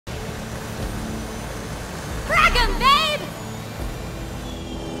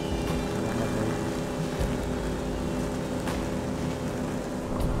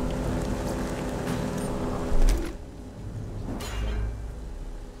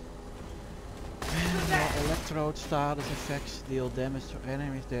Throat status effects deal damage to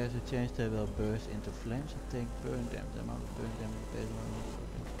enemies. There's a chance they will burst into flames. I think burn them. The amount of burn damage based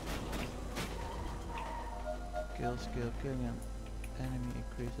on kill skill. Killing an enemy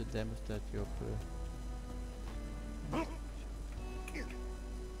increase the damage that your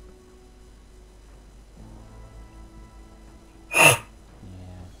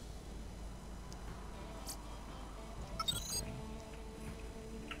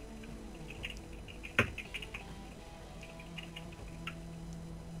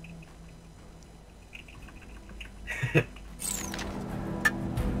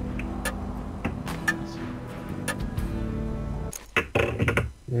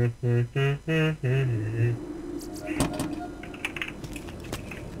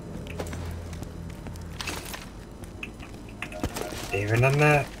Even aan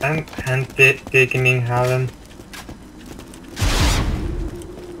de handtekening halen.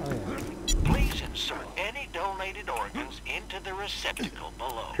 Please insert any donated organs into the receptacle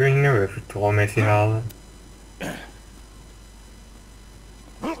below. Kun je nu even trollmissie halen?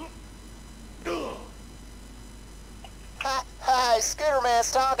 Hi, Scooter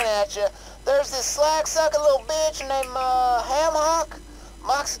Man's talking at you. There's this slag-sucking little bitch named Hamhock.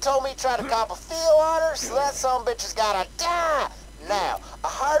 Moxie told me to try to cop a feel on her, so that sumbitch has gotta die. Now, I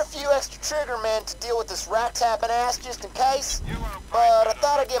hired a few extra trigger men to deal with this rat-tapping ass just in case, but I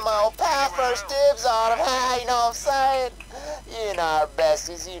thought I'd get my old pal first dibs on him. You know what I'm saying? You know our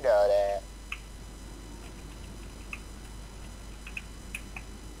besties, you know that.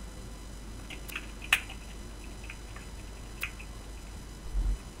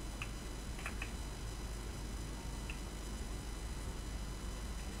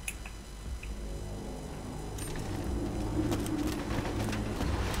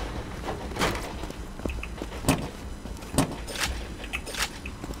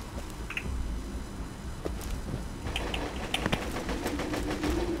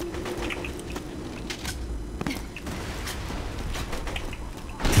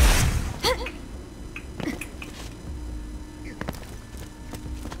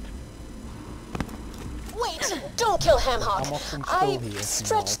 Don't kill Hamhock. I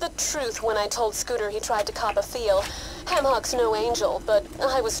stretched the truth when I told Scooter he tried to cop a feel. Hamhock's no angel, but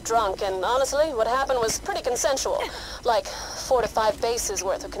I was drunk, and honestly, what happened was pretty consensual. Like 4 to 5 bases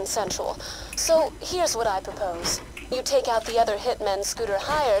worth of consensual. So here's what I propose. You take out the other hitmen Scooter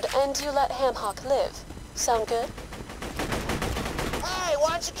hired, and you let Hamhock live. Sound good? Hey, why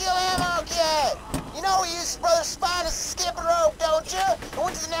don't you kill Hamhock yet? You know he used his brother's spine as a skipping rope, don't you? And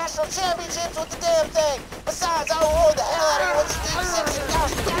went to the national championships with the damn thing. Besides, I'll roll the hell out of you once you do the section.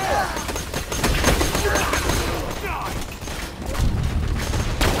 Gosh damn!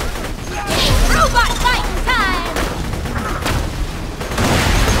 Robot fight time!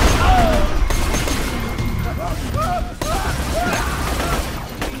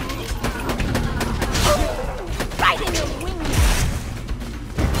 Right in the wing!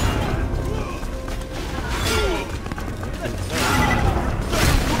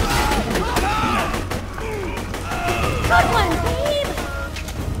 Good one, babe!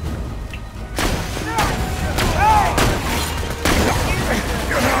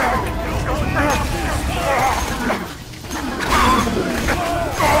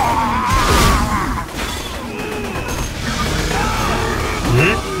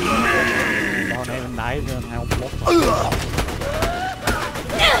 Gewoon even nijden en hij ontploft.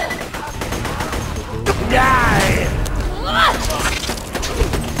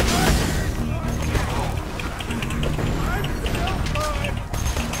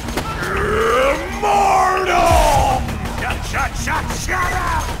 Immortal! Shut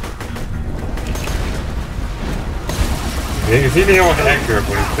up! Je ziet er heel erg accurate,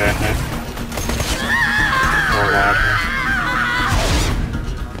 moet ik zeggen. Oh, water.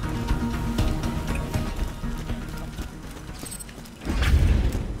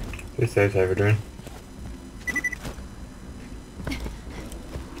 Dus deze even doen.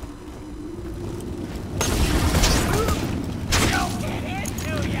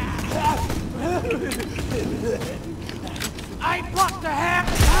 I blocked the ham!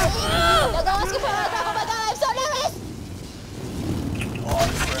 No, go ask him for help! Oh my god, I'm so nervous! Oh,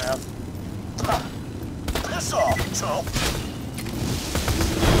 crap. Piss off, chump.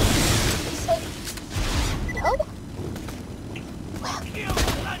 No? Well,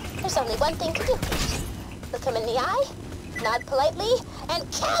 there's only one thing to do. Look him in the eye, nod politely,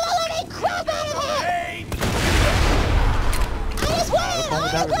 and kill the living crap out of him! I just want an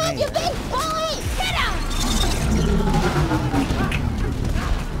autograph, you big bully! Get him!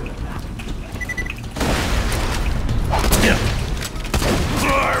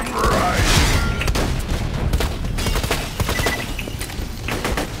 I'm right!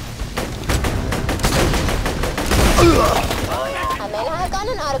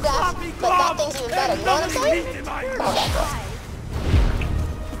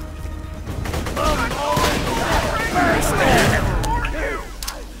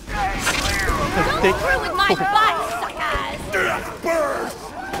 take. Through with my butt, suckers!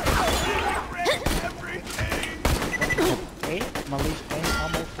 Okay, maar liefst 1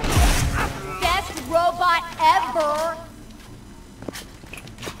 ammo voor. Best robot ever!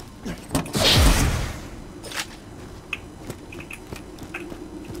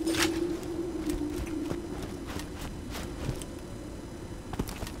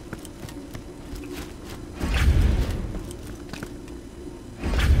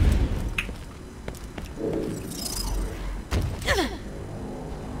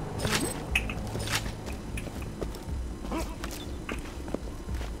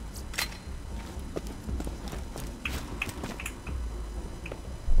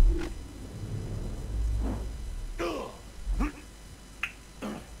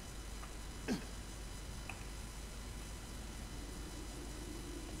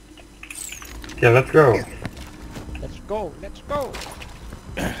 Ja, let's go. Let's go, let's go.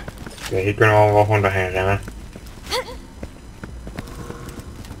 Oké, hier kunnen we wel gewoon doorheen rennen.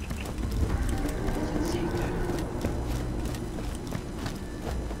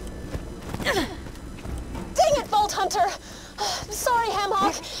 Dang it, Vault Hunter! Sorry,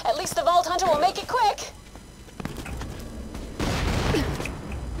 Hamhawk. At least the Vault Hunter will make it quick.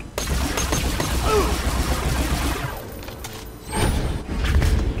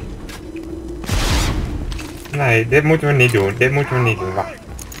 Nee, dit moeten we niet doen. Dit moeten we niet doen. Wacht.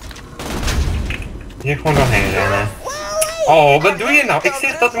 Hier gewoon doorheen rennen. Oh, wat doe je nou? Ik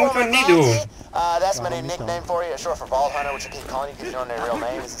zeg dat moeten we niet doen. That's my new nickname for you, short for Vault Hunter, which I keep calling you because you don't know your real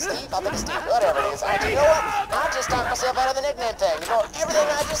name. Is it Steve? I think it's Steve. Whatever it is. You know what? I just talked myself out of the nickname thing. You know everything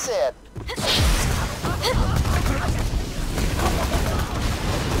I just said.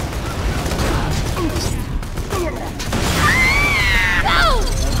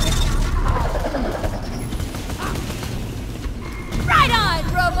 Right on,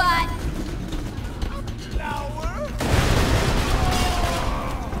 robot!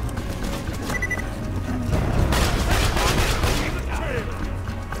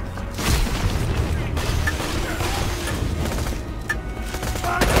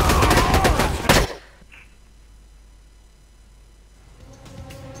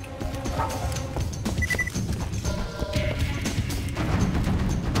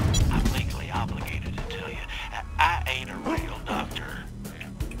 I'm legally obligated to tell you, I ain't a real doctor.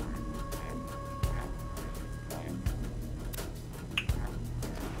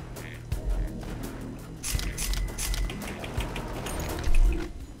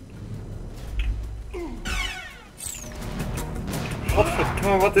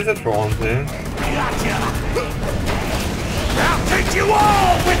 Godverdomme, wat is het voor onzin? I'll take you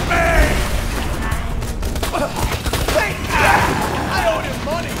all with me! I owe him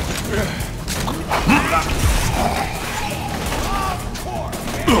money!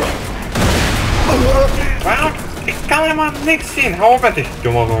 Waarom? Ik kan helemaal niks zien. Hou op met die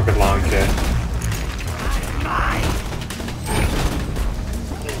domme rocket launcher.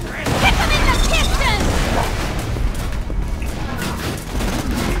 Kick him in the piston!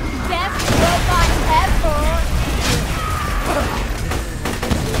 Best robot ever!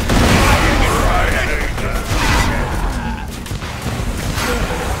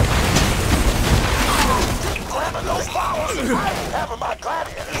 Having my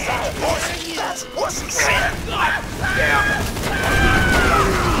gladiator side voice, that's wussy shit!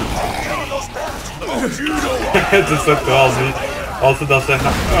 Killing those bastards! Het is zo trots niet. Als ze dan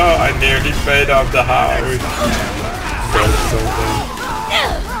zeggen, oh, I nearly paid off the house. Dat is zo ding.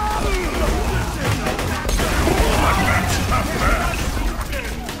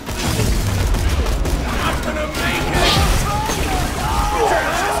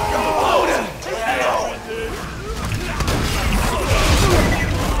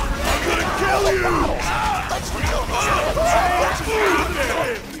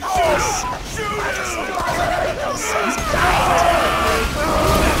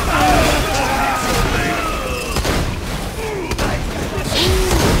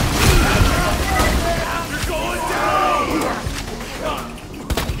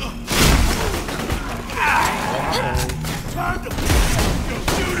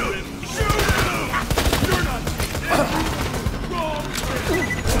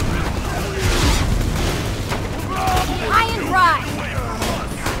 High and dry!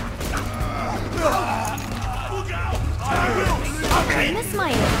 I miss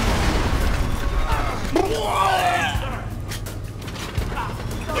my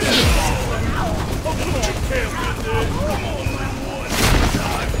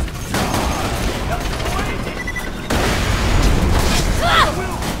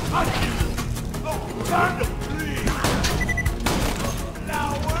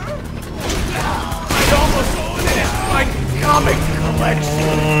Now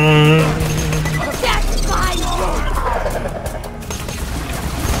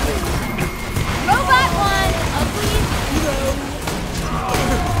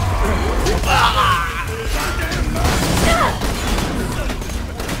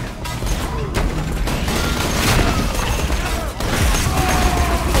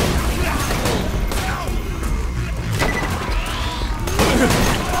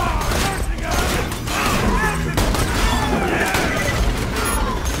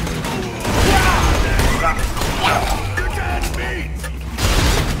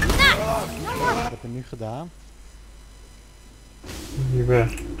nu gedaan? Nu weg.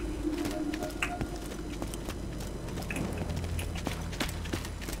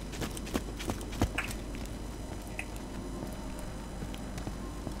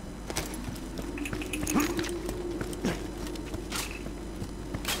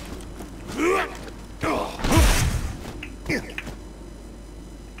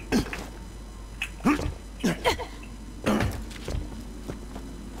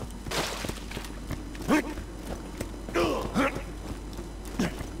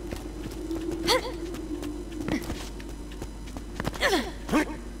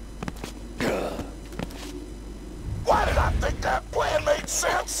 Why did I think that plan made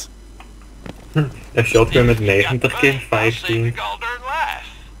sense? Een shotgun met 90 keer 15.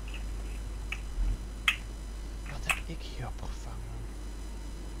 Wat heb ik hier opgevangen?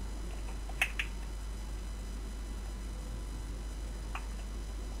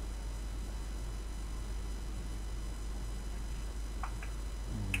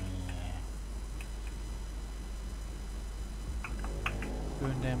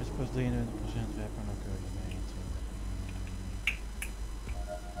 Burn damage plus 23% weapon occurring 29.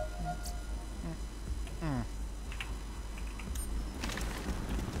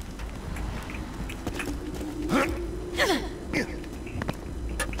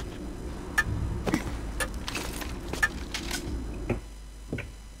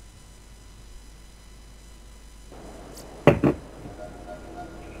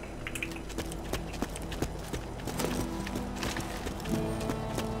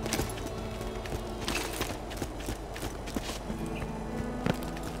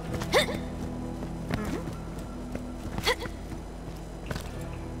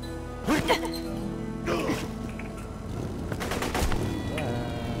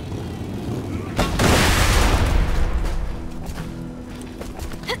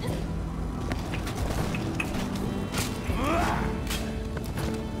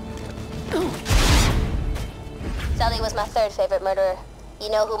 Sully was my third favorite murderer.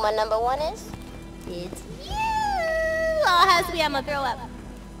 You know who my number one is? It's you! Oh, has to be, I'm gonna throw up.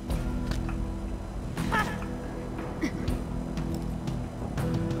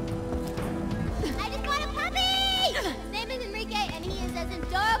 I just want a puppy! His name is Enrique, and he is as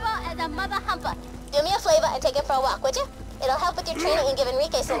adorable as a mother humper. Do me a favor and take him for a walk, would you? It'll help with your training and give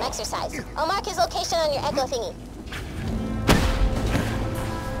Enrique some exercise. I'll mark his location on your echo thingy.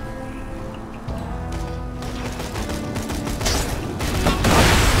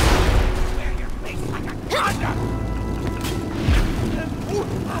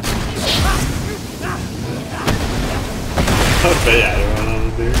 Wat ben jij er aan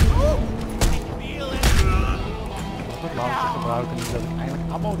het doen? Het laatste gebruiken is dat ik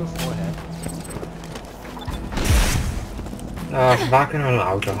eigenlijk ammo ervoor heb. Ah, waar kunnen we een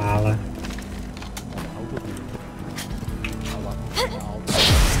auto halen? Een auto doen. Nou, wat een auto.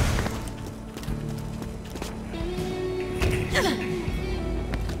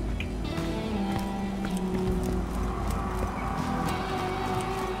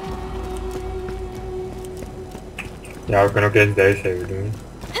 Ja, we kunnen ook eens deze even doen.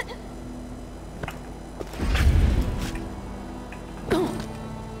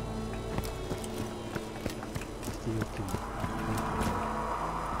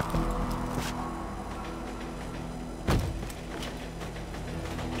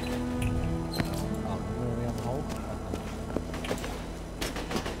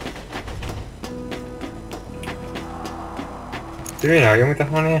 Doe je nou, je moet er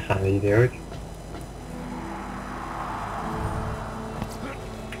gewoon in gaan, idioot.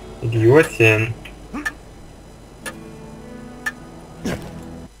 Idiootje.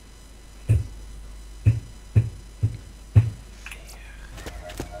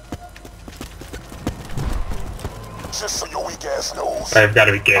 Just so your weak ass knows. I've got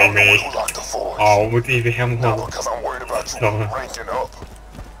to be kidding me. Oh, we moeten hier weer helemaal Now, because I'm worried about you ranking up,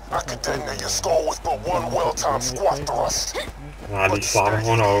 I could detonate your skull with but one well-timed squat thrust. Nou, die slaan we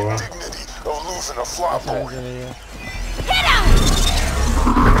gewoon over. Dignity of losing a flyboy.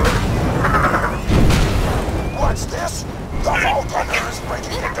 What's this? The Vault Hunter is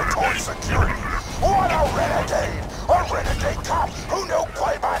breaking into toy security. What a renegade! A renegade cop who no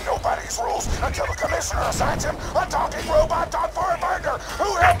play by nobody's rules until the commissioner assigns him a talking robot dog for a burger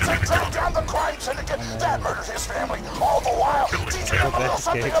who helps him track down the crime syndicate that murdered his family, all the while teaching him a little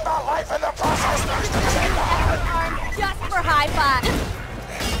something about life in the process. Just for high five.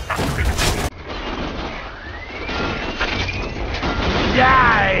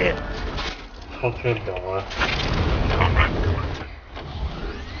 Die! Godverdomme.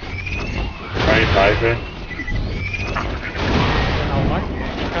 Kan je blijven? Nou, Mark,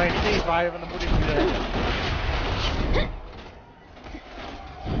 kan je tegen? zwaaien, want dan moet ik niet weten.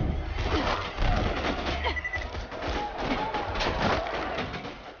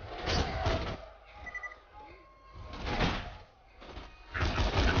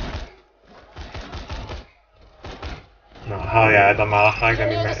 Nou, haal jij het dan maar, ga ik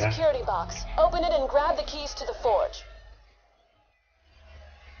er You're niet near the mee. security box. Open it and grab the keys to the forge.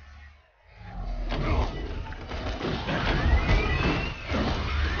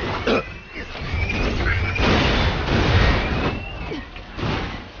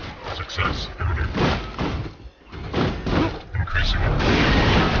 Success. Increasing.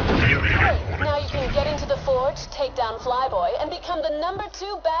 Now you can get into the forge, take down Flyboy, and become the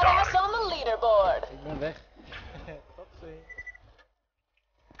 #2 badass on the leaderboard. Ik ben weg. Tot ziens.